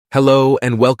Hello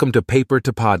and welcome to Paper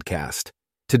to Podcast.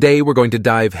 Today we're going to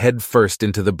dive headfirst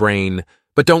into the brain,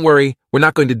 but don't worry, we're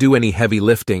not going to do any heavy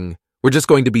lifting. We're just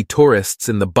going to be tourists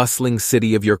in the bustling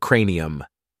city of your cranium.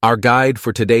 Our guide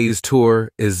for today's tour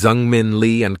is Zhengmin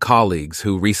Li and colleagues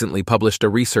who recently published a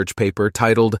research paper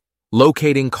titled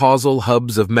Locating Causal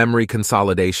Hubs of Memory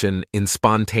Consolidation in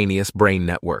Spontaneous Brain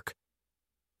Network.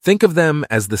 Think of them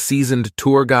as the seasoned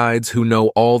tour guides who know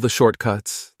all the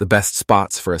shortcuts, the best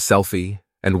spots for a selfie,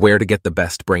 and where to get the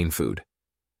best brain food.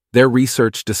 Their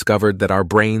research discovered that our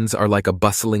brains are like a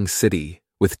bustling city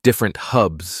with different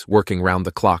hubs working round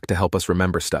the clock to help us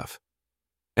remember stuff.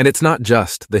 And it's not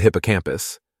just the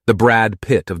hippocampus, the Brad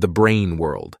Pitt of the brain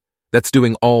world, that's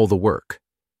doing all the work.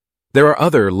 There are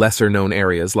other lesser-known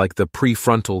areas like the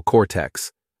prefrontal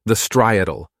cortex, the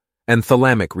striatal, and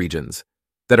thalamic regions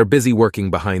that are busy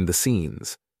working behind the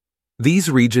scenes.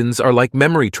 These regions are like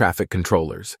memory traffic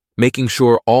controllers, making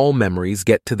sure all memories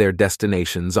get to their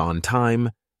destinations on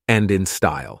time and in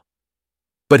style.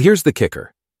 But here's the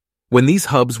kicker. When these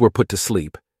hubs were put to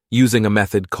sleep, using a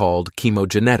method called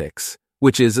chemogenetics,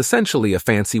 which is essentially a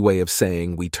fancy way of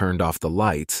saying we turned off the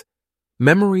lights,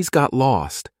 memories got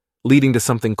lost, leading to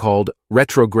something called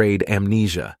retrograde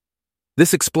amnesia.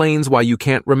 This explains why you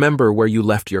can't remember where you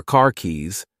left your car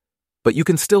keys, but you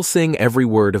can still sing every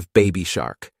word of Baby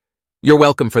Shark. You're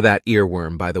welcome for that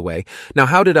earworm, by the way. Now,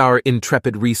 how did our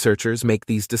intrepid researchers make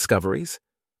these discoveries?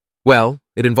 Well,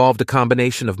 it involved a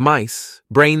combination of mice,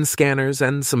 brain scanners,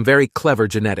 and some very clever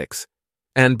genetics.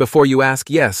 And before you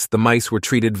ask, yes, the mice were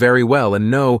treated very well,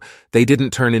 and no, they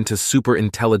didn't turn into super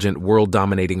intelligent,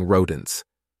 world-dominating rodents.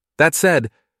 That said,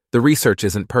 the research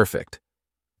isn't perfect.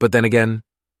 But then again,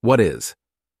 what is?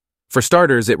 For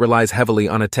starters, it relies heavily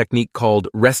on a technique called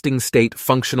resting state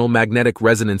functional magnetic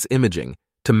resonance imaging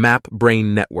to map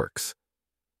brain networks.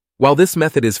 While this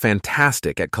method is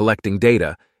fantastic at collecting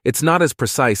data, it's not as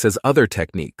precise as other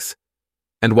techniques.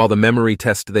 And while the memory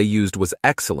test they used was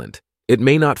excellent, it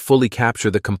may not fully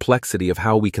capture the complexity of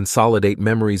how we consolidate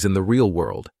memories in the real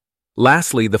world.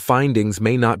 Lastly, the findings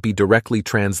may not be directly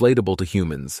translatable to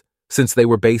humans, since they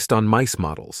were based on mice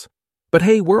models. But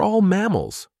hey, we're all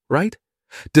mammals, right?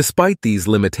 Despite these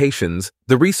limitations,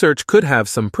 the research could have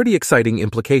some pretty exciting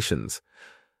implications.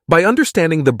 By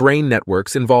understanding the brain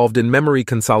networks involved in memory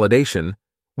consolidation,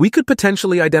 we could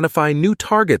potentially identify new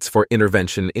targets for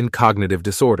intervention in cognitive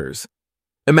disorders.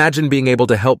 Imagine being able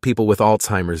to help people with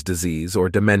Alzheimer's disease or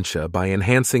dementia by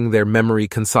enhancing their memory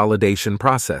consolidation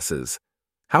processes.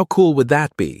 How cool would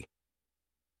that be?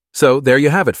 So there you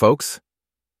have it, folks.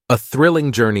 A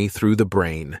thrilling journey through the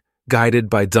brain, guided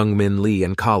by Zhengmin Li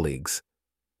and colleagues.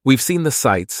 We've seen the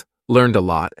sights, learned a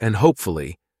lot, and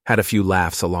hopefully had a few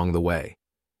laughs along the way.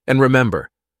 And remember,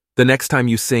 the next time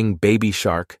you sing Baby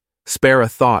Shark, spare a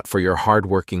thought for your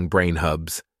hardworking brain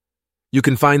hubs. You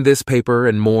can find this paper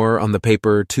and more on the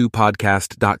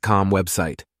paper2podcast.com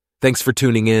website. Thanks for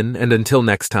tuning in, and until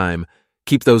next time,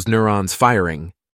 keep those neurons firing